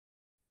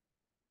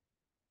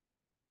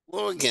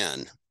Hello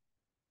again.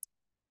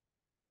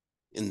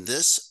 In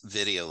this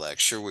video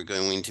lecture, we're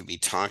going to be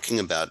talking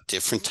about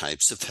different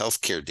types of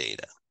healthcare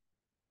data.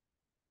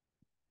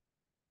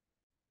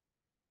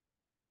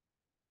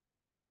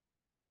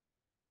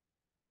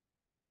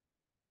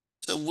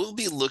 So we'll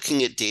be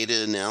looking at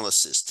data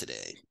analysis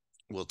today.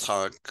 We'll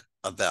talk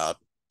about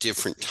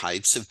different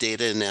types of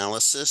data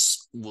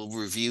analysis. We'll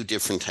review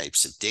different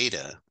types of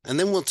data, and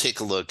then we'll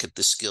take a look at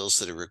the skills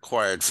that are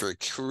required for a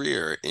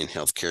career in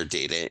healthcare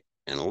data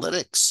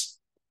analytics.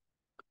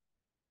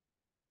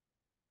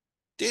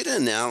 Data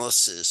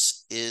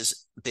analysis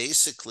is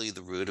basically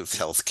the root of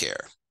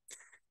healthcare.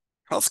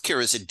 Healthcare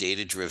is a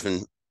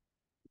data-driven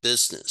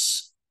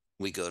business.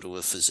 We go to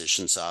a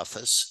physician's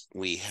office,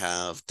 we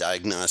have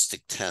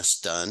diagnostic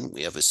tests done,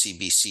 we have a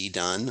CBC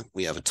done,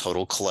 we have a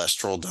total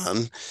cholesterol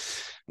done,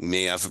 we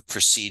may have a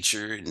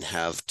procedure and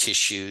have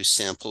tissue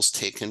samples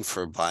taken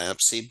for a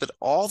biopsy, but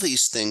all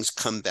these things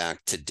come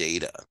back to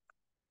data.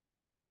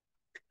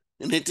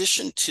 In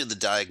addition to the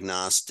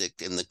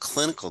diagnostic and the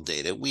clinical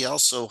data, we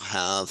also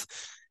have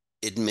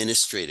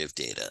administrative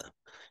data.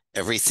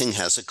 Everything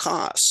has a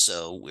cost,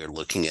 so we're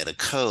looking at a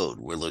code,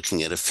 we're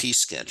looking at a fee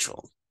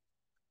schedule,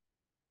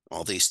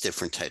 all these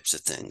different types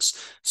of things.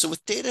 So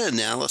with data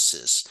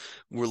analysis,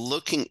 we're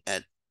looking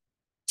at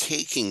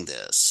taking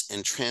this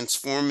and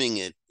transforming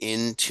it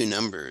into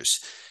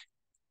numbers,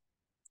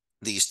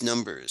 these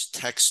numbers,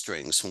 text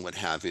strings and what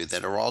have you,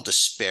 that are all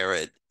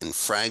disparate and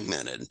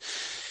fragmented,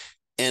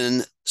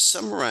 and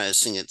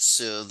summarizing it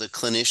so the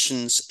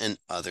clinicians and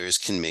others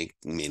can make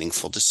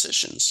meaningful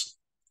decisions.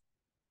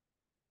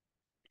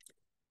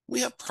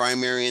 We have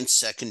primary and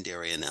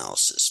secondary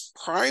analysis.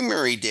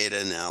 Primary data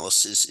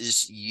analysis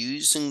is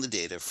using the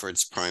data for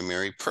its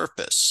primary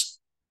purpose.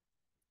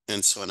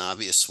 And so an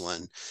obvious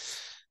one,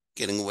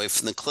 getting away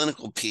from the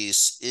clinical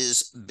piece,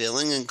 is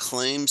billing and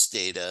claims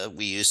data.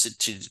 We use it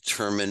to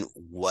determine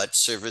what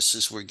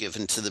services were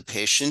given to the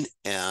patient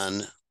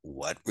and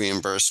what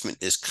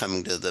reimbursement is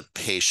coming to the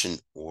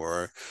patient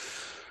or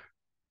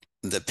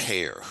the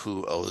payer,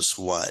 who owes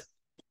what.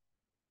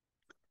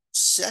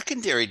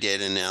 Secondary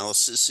data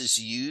analysis is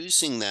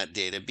using that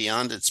data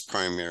beyond its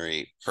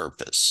primary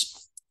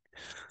purpose.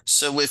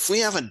 So if we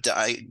have a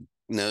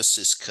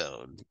diagnosis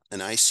code, an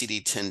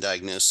ICD-10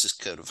 diagnosis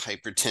code of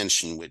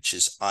hypertension, which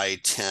is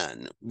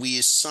I-10, we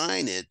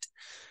assign it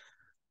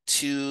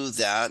to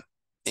that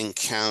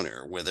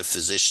encounter where the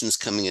physician's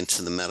coming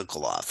into the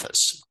medical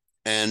office.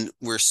 And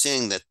we're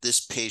saying that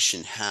this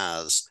patient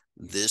has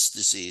this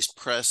disease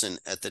present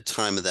at the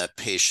time of that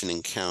patient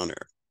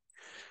encounter.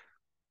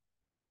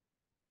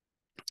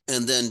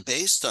 And then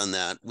based on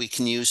that, we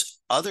can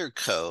use other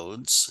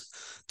codes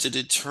to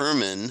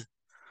determine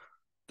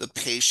the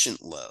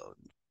patient load.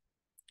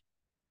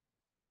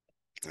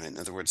 Right? In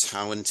other words,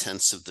 how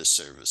intensive the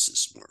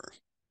services were.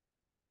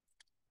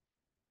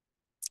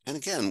 And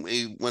again,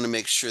 we want to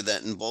make sure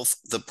that in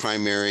both the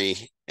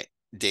primary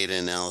data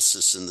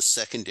analysis and the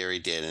secondary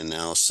data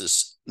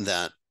analysis,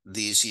 that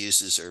these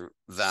uses are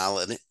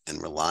valid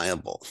and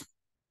reliable.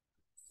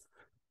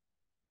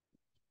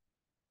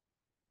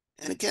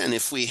 And again,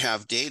 if we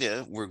have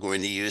data, we're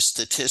going to use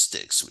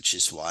statistics, which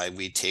is why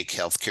we take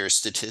healthcare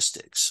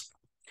statistics.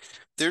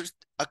 There's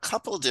a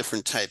couple of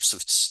different types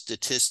of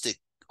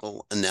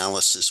statistical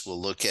analysis we'll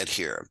look at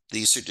here.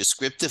 These are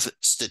descriptive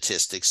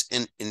statistics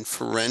and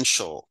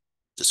inferential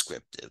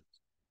descriptive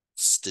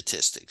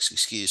statistics,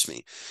 excuse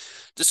me.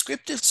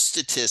 Descriptive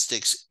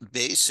statistics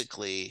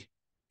basically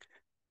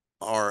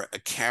are a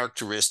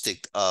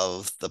characteristic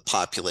of the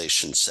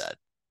population set.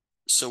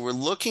 So we're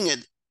looking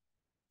at,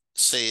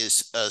 say,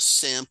 a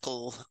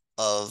sample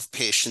of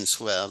patients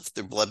who have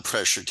their blood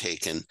pressure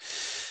taken,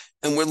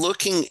 and we're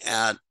looking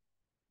at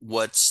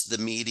what's the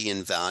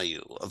median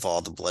value of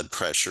all the blood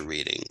pressure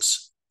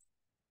readings?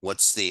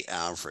 What's the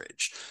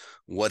average?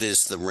 What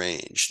is the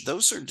range?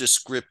 Those are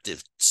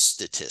descriptive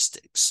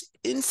statistics.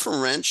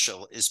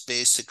 Inferential is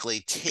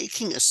basically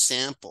taking a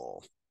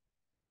sample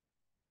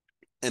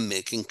and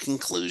making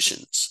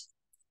conclusions,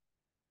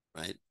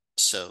 right?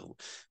 So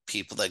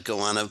people that go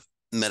on a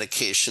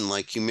medication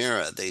like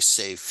Humira, they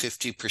say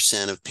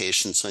 50% of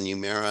patients on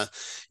Humira,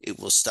 it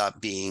will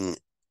stop being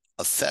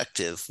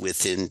effective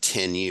within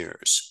 10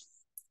 years,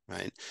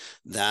 right?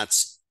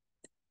 That's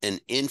an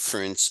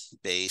inference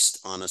based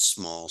on a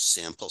small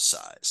sample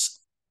size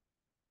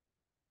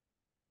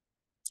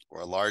or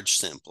a large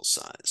sample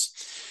size.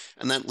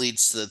 And that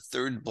leads to the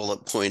third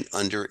bullet point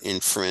under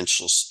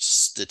inferential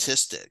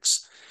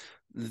statistics.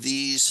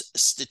 These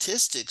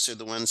statistics are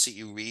the ones that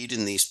you read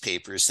in these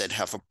papers that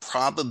have a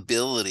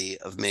probability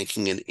of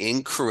making an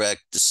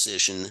incorrect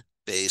decision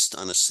based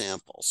on a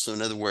sample. So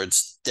in other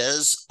words,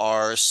 does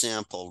our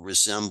sample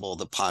resemble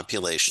the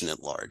population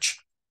at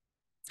large?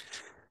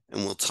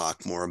 And we'll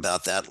talk more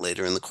about that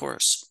later in the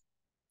course.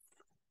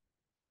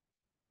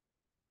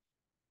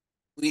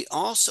 We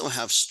also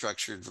have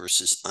structured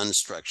versus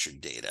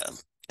unstructured data.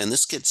 And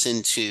this gets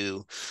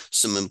into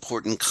some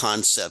important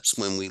concepts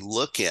when we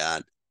look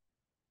at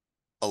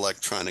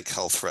electronic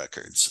health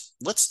records.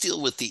 Let's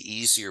deal with the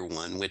easier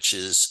one, which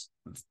is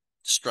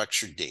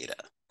structured data.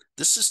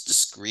 This is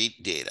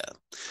discrete data.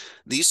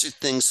 These are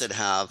things that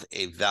have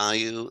a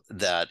value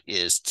that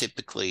is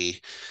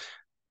typically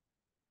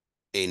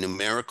a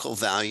numerical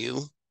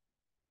value.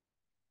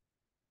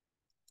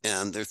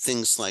 And they're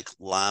things like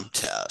lab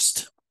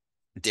test,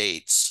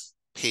 dates,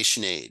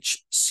 patient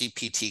age,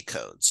 CPT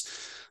codes.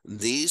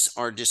 These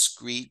are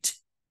discrete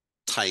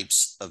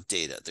types of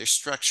data. They're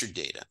structured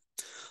data.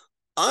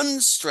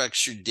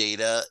 Unstructured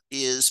data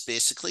is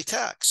basically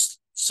text.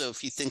 So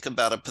if you think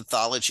about a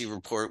pathology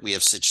report, we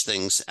have such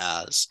things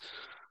as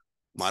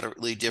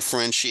moderately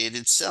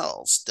differentiated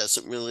cells.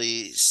 Doesn't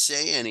really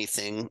say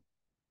anything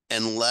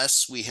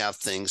unless we have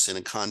things in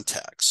a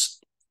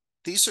context.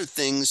 These are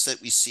things that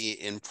we see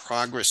in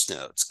progress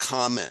notes,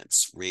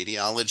 comments,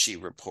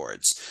 radiology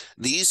reports.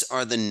 These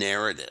are the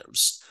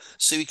narratives.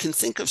 So you can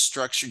think of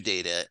structured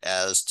data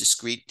as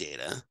discrete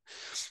data,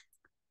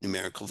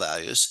 numerical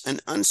values,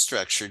 and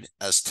unstructured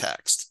as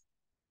text.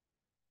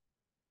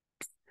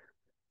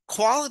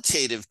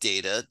 Qualitative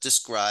data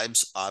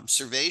describes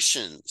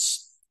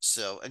observations.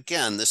 So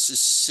again, this is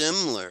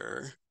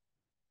similar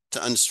to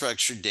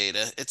unstructured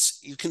data.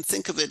 You can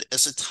think of it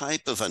as a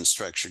type of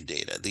unstructured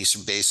data. These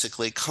are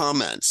basically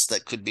comments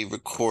that could be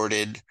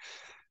recorded.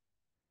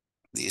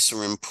 These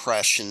are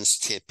impressions,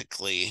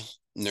 typically,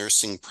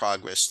 nursing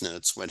progress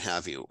notes, what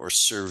have you, or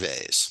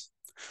surveys.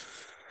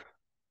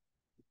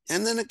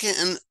 And then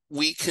again,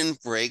 we can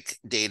break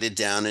data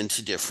down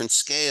into different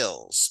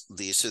scales.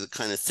 These are the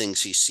kind of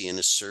things you see in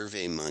a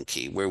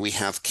SurveyMonkey, where we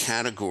have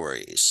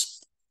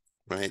categories,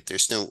 right?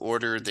 There's no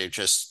order, they're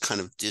just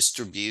kind of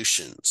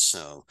distributions.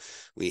 So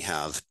we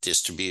have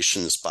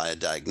distributions by a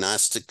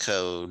diagnostic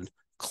code,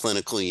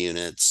 clinical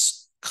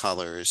units,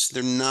 colors.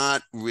 They're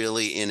not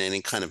really in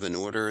any kind of an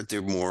order,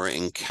 they're more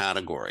in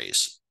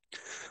categories.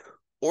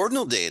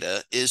 Ordinal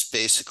data is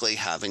basically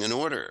having an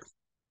order,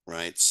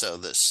 right? So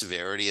the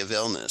severity of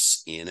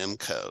illness, E&M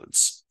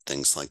codes,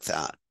 things like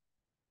that.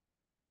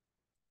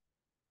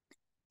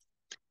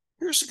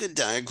 Here's a good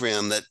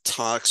diagram that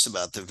talks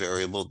about the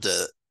variable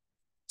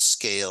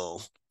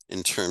scale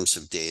in terms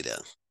of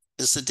data.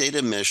 Is the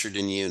data measured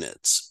in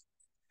units?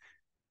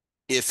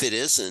 If it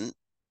isn't,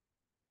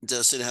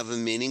 does it have a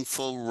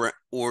meaningful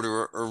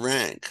order or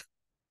rank?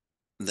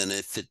 Then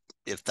if it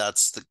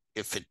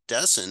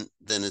doesn't,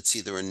 then it's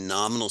either a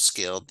nominal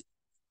scale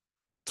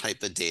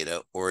type of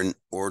data or an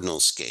ordinal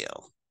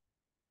scale.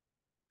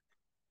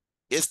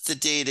 If the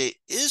data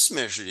is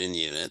measured in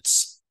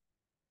units,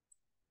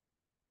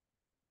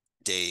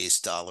 days,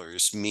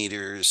 dollars,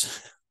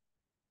 meters,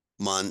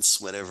 months,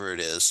 whatever it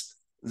is,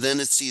 then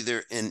it's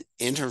either an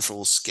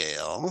interval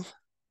scale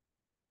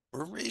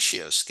or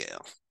ratio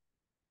scale.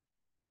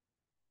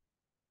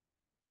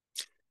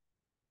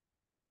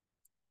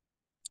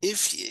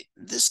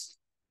 This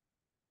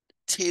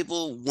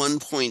table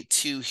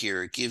 1.2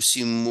 here gives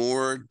you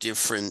more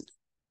different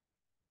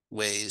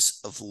ways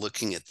of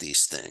looking at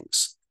these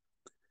things.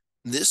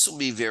 This will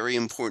be very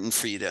important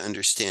for you to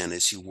understand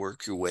as you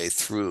work your way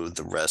through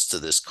the rest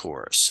of this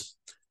course.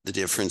 The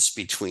difference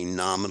between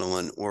nominal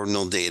and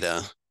ordinal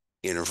data,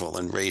 interval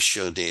and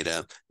ratio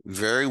data,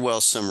 very well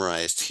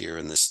summarized here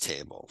in this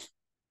table.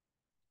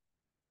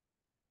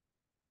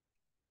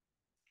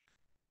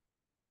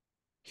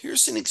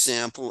 Here's an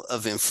example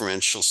of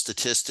inferential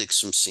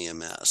statistics from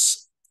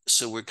CMS.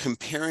 So we're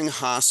comparing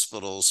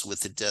hospitals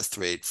with the death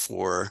rate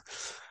for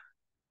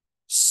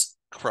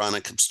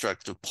chronic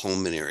obstructive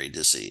pulmonary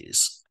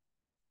disease.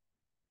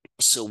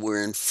 So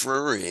we're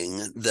inferring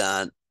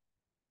that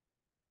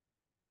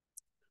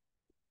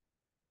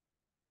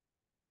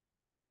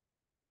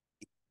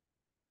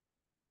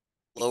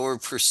lower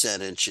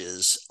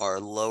percentages are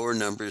lower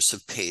numbers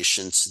of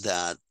patients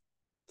that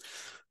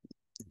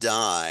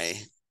die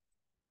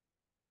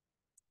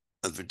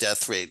of the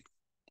death rate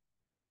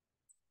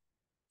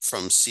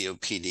from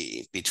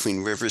COPD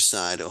between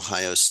Riverside,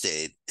 Ohio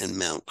State, and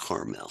Mount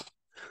Carmel.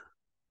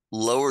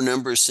 Lower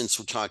numbers, since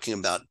we're talking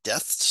about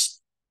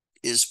deaths,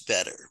 is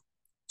better.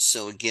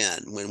 So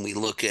again, when we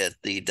look at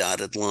the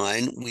dotted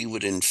line, we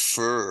would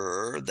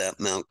infer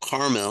that Mount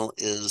Carmel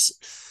is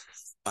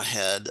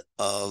ahead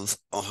of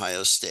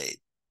Ohio State.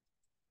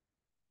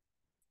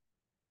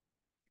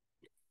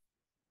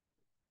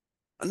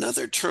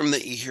 Another term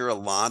that you hear a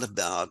lot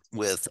about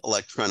with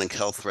electronic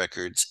health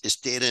records is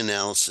data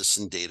analysis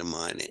and data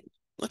mining.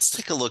 Let's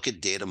take a look at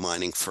data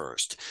mining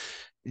first.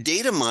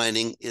 Data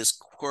mining is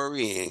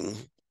querying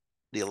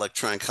the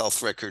electronic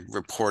health record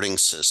reporting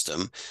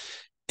system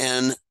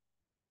and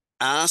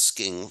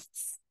asking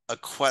a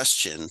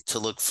question to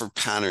look for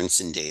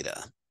patterns in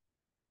data,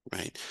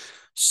 right?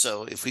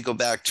 So if we go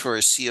back to our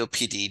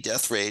COPD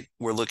death rate,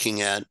 we're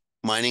looking at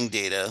mining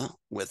data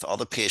with all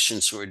the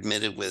patients who are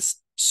admitted with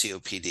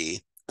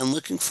COPD and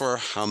looking for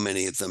how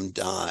many of them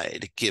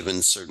died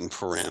given certain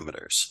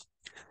parameters.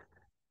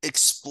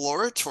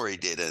 Exploratory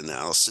data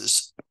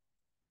analysis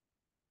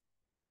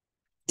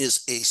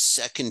is a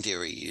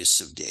secondary use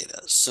of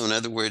data. So in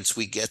other words,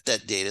 we get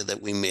that data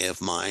that we may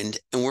have mined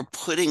and we're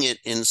putting it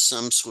in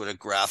some sort of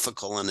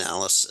graphical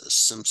analysis,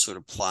 some sort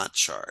of plot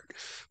chart.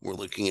 We're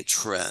looking at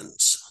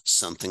trends,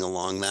 something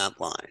along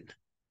that line.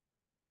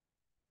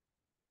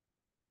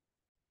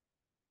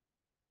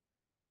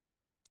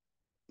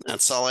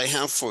 That's all I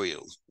have for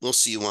you. We'll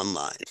see you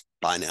online.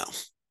 Bye now.